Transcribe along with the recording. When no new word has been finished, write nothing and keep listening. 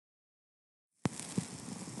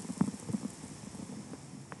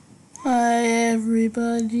Hi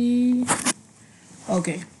everybody.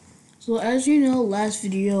 Okay, so as you know, last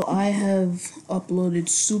video I have uploaded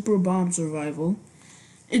Super Bomb Survival.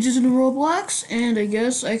 It is in Roblox, and I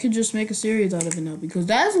guess I could just make a series out of it now because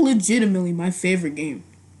that is legitimately my favorite game.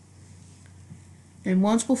 And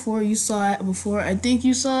once before you saw it, I think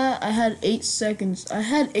you saw it, I had 8 seconds. I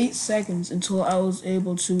had 8 seconds until I was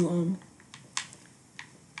able to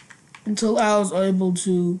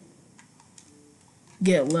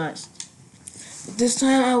get last. This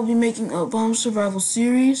time I will be making a bomb survival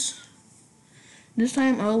series. This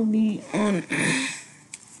time I will be on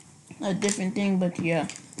a different thing, but yeah.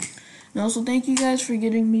 And also thank you guys for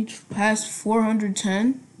getting me past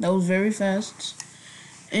 410. That was very fast.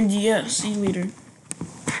 And yeah, see you later.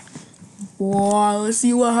 Boy, let's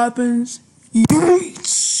see what happens.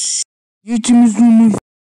 Yikes! YouTube is doing.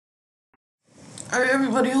 Alright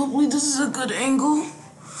everybody, hopefully this is a good angle.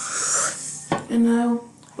 And now,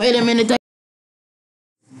 wait a minute.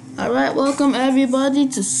 Alright, welcome everybody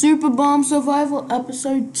to Super Bomb Survival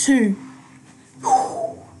Episode 2.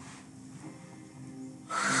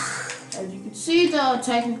 As you can see, there are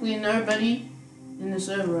technically nobody in the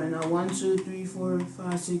server right now. 1, 2, 3, 4,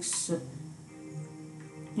 5, 6, 7,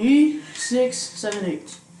 3, 6, 7,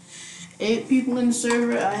 8. 8 people in the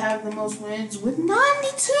server. I have the most wins with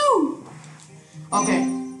 92. Okay.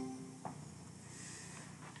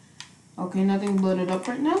 Okay, nothing loaded up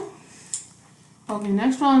right now. Okay,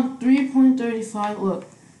 next one, 3.35. Look.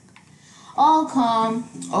 All calm.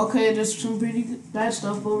 Okay, there's some pretty bad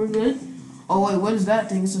stuff, but we're good. Oh wait, what is that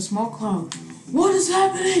thing? It's a small cloud. What is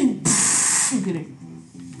happening? I'm kidding.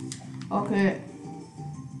 Okay.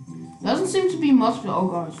 Doesn't seem to be much, oh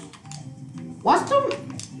gosh. What's the...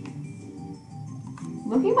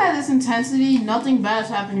 Looking by this intensity, nothing bad is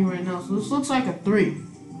happening right now, so this looks like a 3.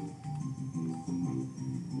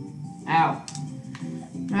 Ow.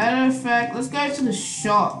 Matter of fact, let's go to the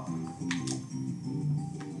shop.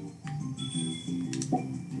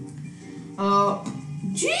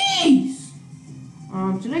 Jeez!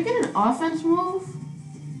 Did I get an offense move?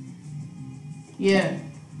 Yeah.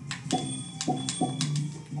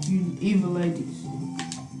 You evil ladies.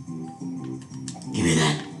 Give me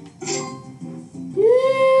that.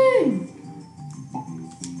 Yay!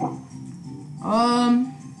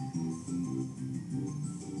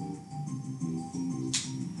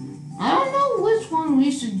 I don't know which one we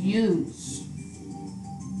should use.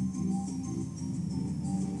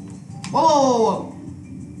 Whoa, whoa, whoa.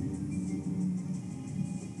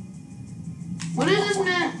 What is this,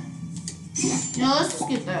 man? You know, let's just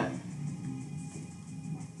get that.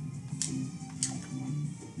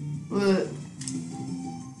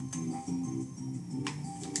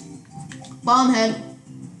 Bomb head.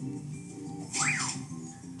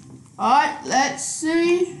 Alright, let's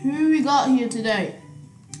see who we got here today.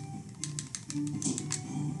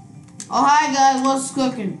 Oh, hi guys, what's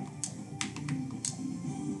cooking?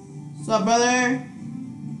 What's up, brother?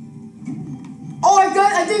 Oh, I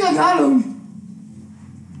think I got him.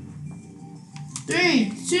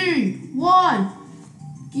 3, 2, 1.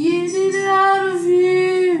 Get it out of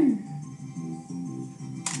here.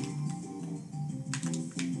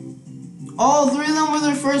 All 3 of them were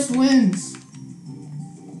their first wins.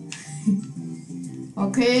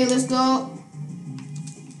 Okay, let's go.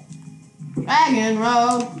 Dragon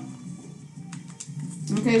Road.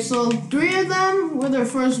 Okay, so 3 of them were their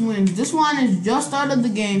first wins. This one is just out of the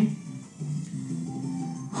game.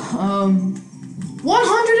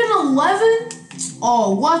 111?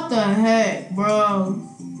 Oh, what the heck, bro?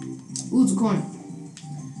 Ooh, it's a coin.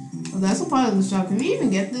 Oh, that's a part of the shop. Can we even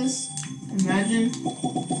get this? Imagine.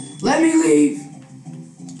 Let me leave.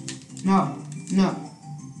 No, no.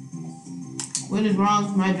 What is wrong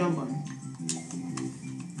with my jump button?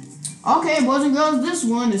 Okay, boys and girls, this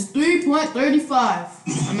one is 3.35.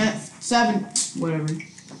 I'm at 7, whatever.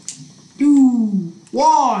 2,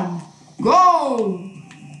 1, go!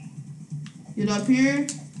 Get up here,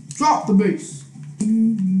 drop the base.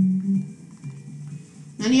 None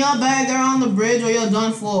of y'all better get on the bridge or you're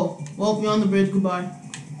done for. Well, you're on the bridge, goodbye.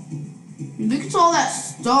 Look at all that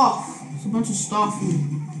stuff. It's a bunch of stuff here.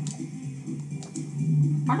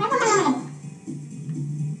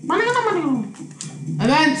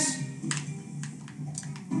 Events!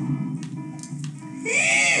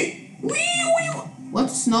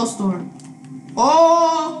 What's a snowstorm?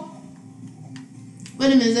 Oh! Wait a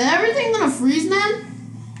minute, is everything gonna freeze, man?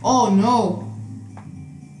 Oh no.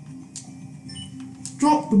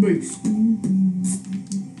 Drop the base.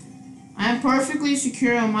 I am perfectly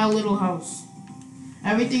secure in my little house.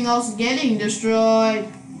 Everything else is getting destroyed.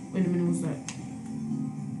 Wait a minute, what's that?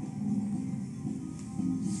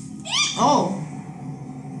 Oh.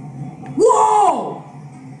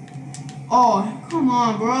 Oh, come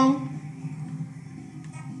on, bro.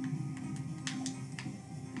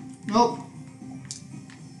 Nope.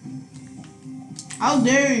 How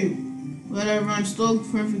dare you? Whatever, I'm still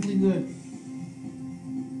perfectly good.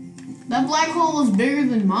 That black hole is bigger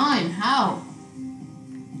than mine. How?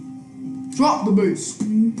 Drop the base.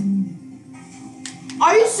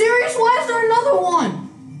 Are you serious? Why is there another one?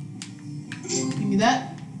 Give me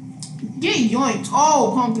that. Get yoinked.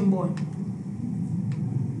 Oh, pumpkin boy.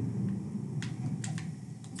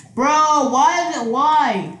 Bro, why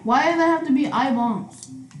does it have to be eye bombs?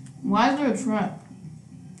 Why is there a trap?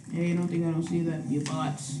 Hey, you don't think I don't see that, you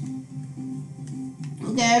bots.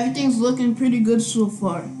 Okay, everything's looking pretty good so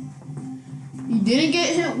far. He didn't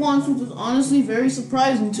get hit once, which was honestly very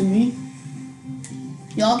surprising to me.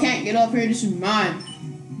 Y'all can't get up here, this is mine.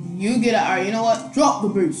 You get out. Alright, you know what? Drop the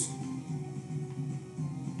base.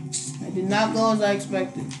 I did not go as I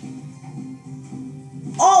expected.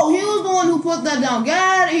 Oh, he was the one who put that down. Get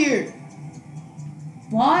out of here.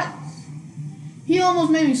 What? He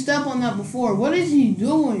almost made me step on that before. What is he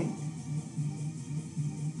doing?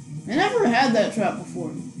 I never had that trap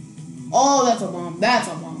before. Oh, that's a bomb. That's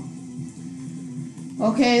a bomb.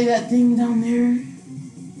 Okay, that thing down there.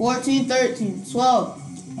 14, 13, 12,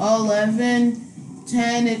 11,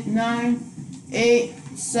 10, 9, 8,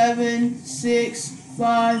 7, 6,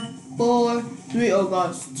 5, 4, 3. Oh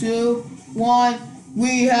gosh. 2, 1.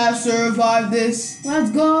 We have survived this.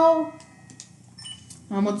 Let's go.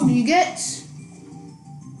 How much do you get?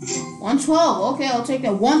 112. Okay, I'll take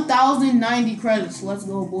that. 1,090 credits. Let's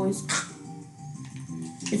go, boys.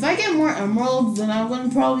 If I get more emeralds, then I'm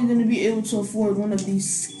probably going to be able to afford one of these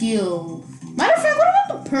skills. Matter of fact, what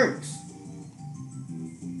about the perks?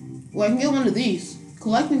 Well, I can get one of these.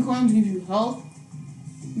 Collecting coins gives you health.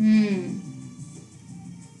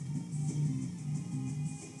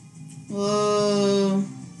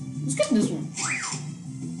 Let's get this one.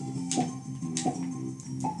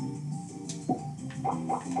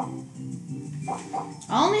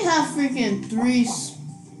 I only have freaking 3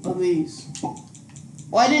 of these.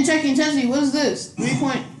 Oh, I didn't check the intensity. What is this?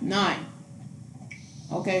 3.9.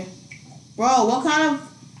 Okay. Bro, what kind of...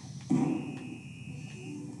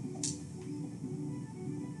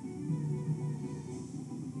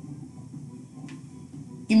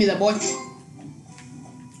 Give me that, boy.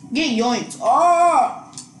 Get yoinked.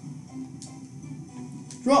 Ah!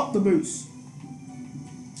 Drop the boost.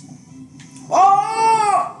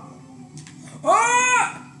 Ah!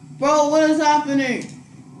 Ah! Bro, what is happening?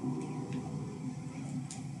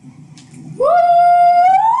 Woo!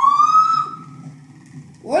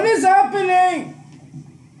 What is happening?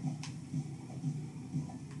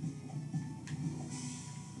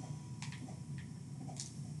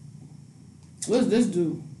 What does this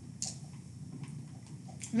do?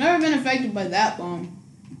 I've never been affected by that bomb.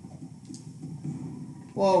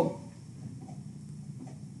 Whoa.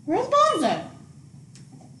 Where's the bombs at?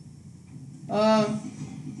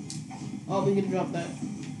 Oh, we can drop that.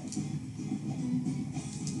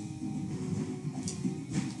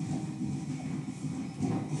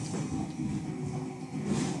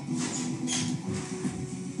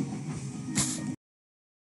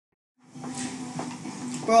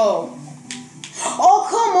 Bro. Oh,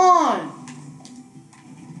 come on!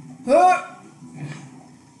 Huh?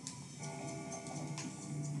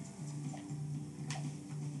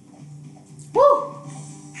 Woo!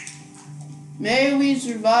 May we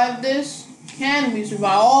survive this? Can we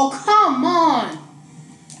survive? Oh, come on!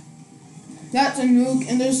 That's a nuke,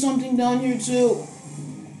 and there's something down here too.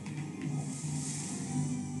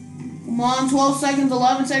 Come on, 12 seconds,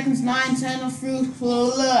 11 seconds, 9, 10 of fruit.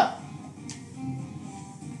 Blah, blah.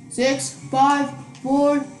 6, 5,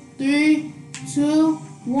 4, 3, 2,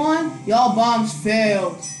 1. Y'all bombs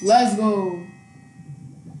failed. Let's go.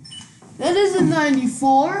 That is a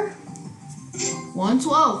 94.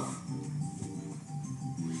 112.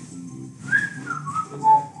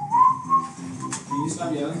 Can you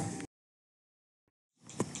stop yelling?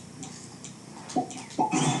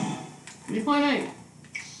 3.8.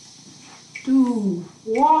 2,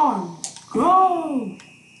 1, go!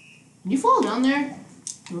 Can you fall down there?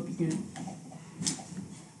 Nope, you can't.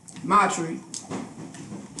 My tree.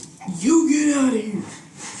 You get out of here.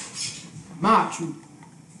 My tree.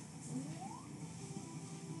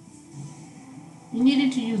 You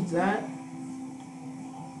needed to use that.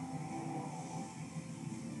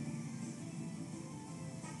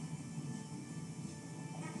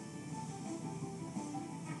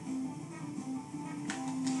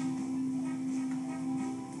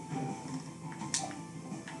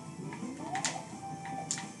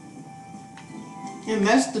 It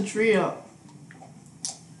messed the tree up.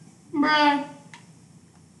 Bruh.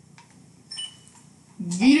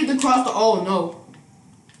 Yeeted across the. Oh no.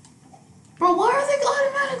 Bro, why are they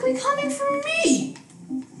automatically coming for me?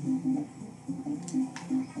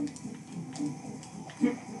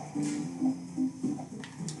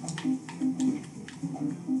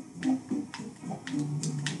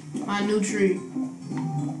 My nutrient.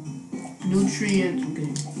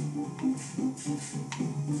 Okay.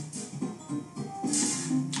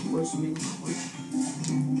 What's me?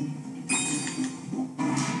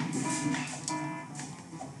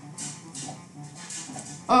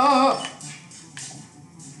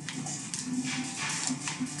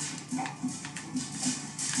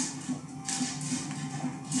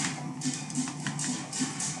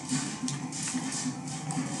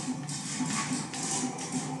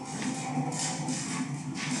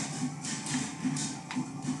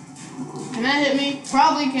 Can that hit me?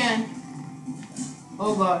 Probably can.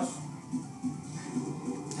 Oh gosh.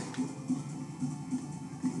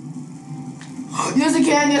 Yes it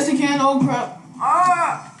can, yes it can. Oh crap.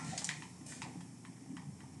 Ah!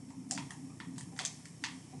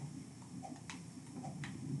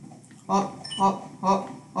 Hop, hop, hop,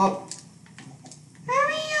 hop.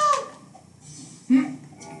 Hurry up!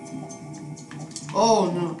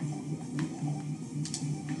 Oh no.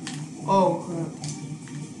 Oh crap.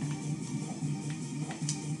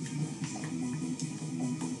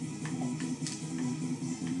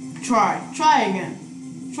 Try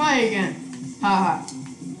again. Haha.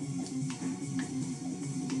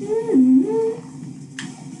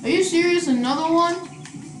 Are you serious? Another one?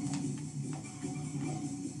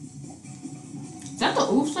 Is that the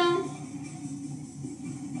oof sound?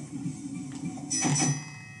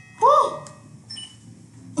 Oh!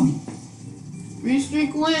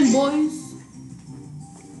 3-streak win, boys.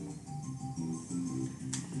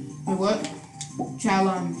 Wait, what?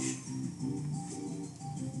 Challenge.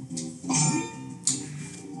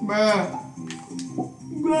 Bruh.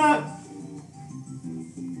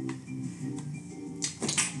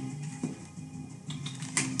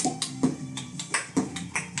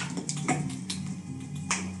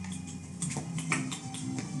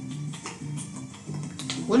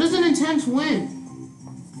 What is an intense win?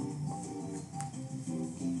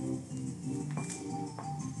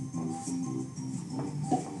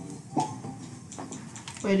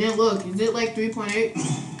 Wait, then look. Is it like 3.8?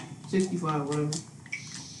 65, whatever.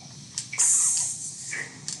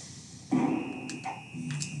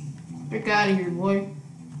 Get out of here, boy.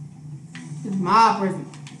 It's my present.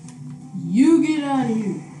 You get out of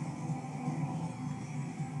here.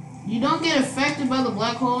 You don't get affected by the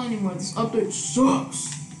black hole anymore. This update sucks.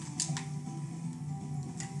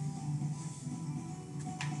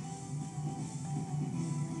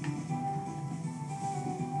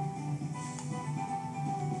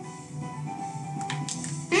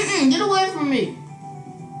 Get away from me.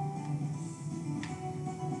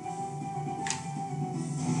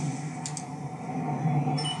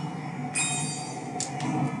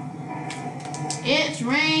 It's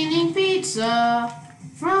raining pizza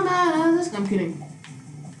from out of this. I'm kidding.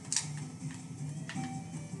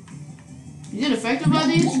 You get affected by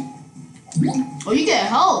these? Oh, you get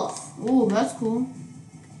health. Oh, that's cool.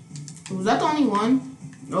 Was that the only one?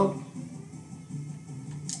 Nope.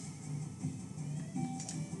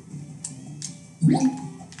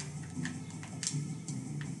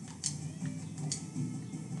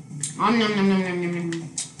 Nom nom nom nom nom nom nom.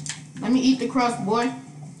 Let me eat the crust, boy.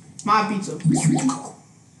 My pizza. Give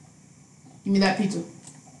me that pizza.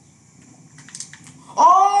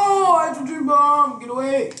 Oh, hydrogen bomb! Get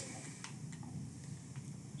away!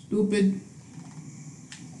 Stupid.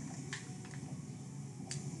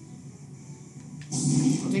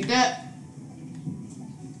 I'll take that.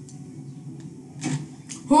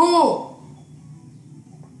 Oh!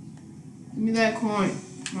 Give me that coin.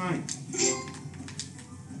 Mine.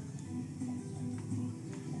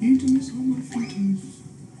 Eating is all my feelings.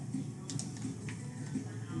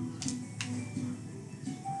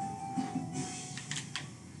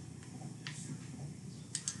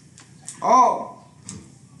 Oh.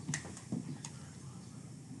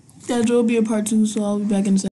 Guys, there will be a part 2, so I'll be back in a second.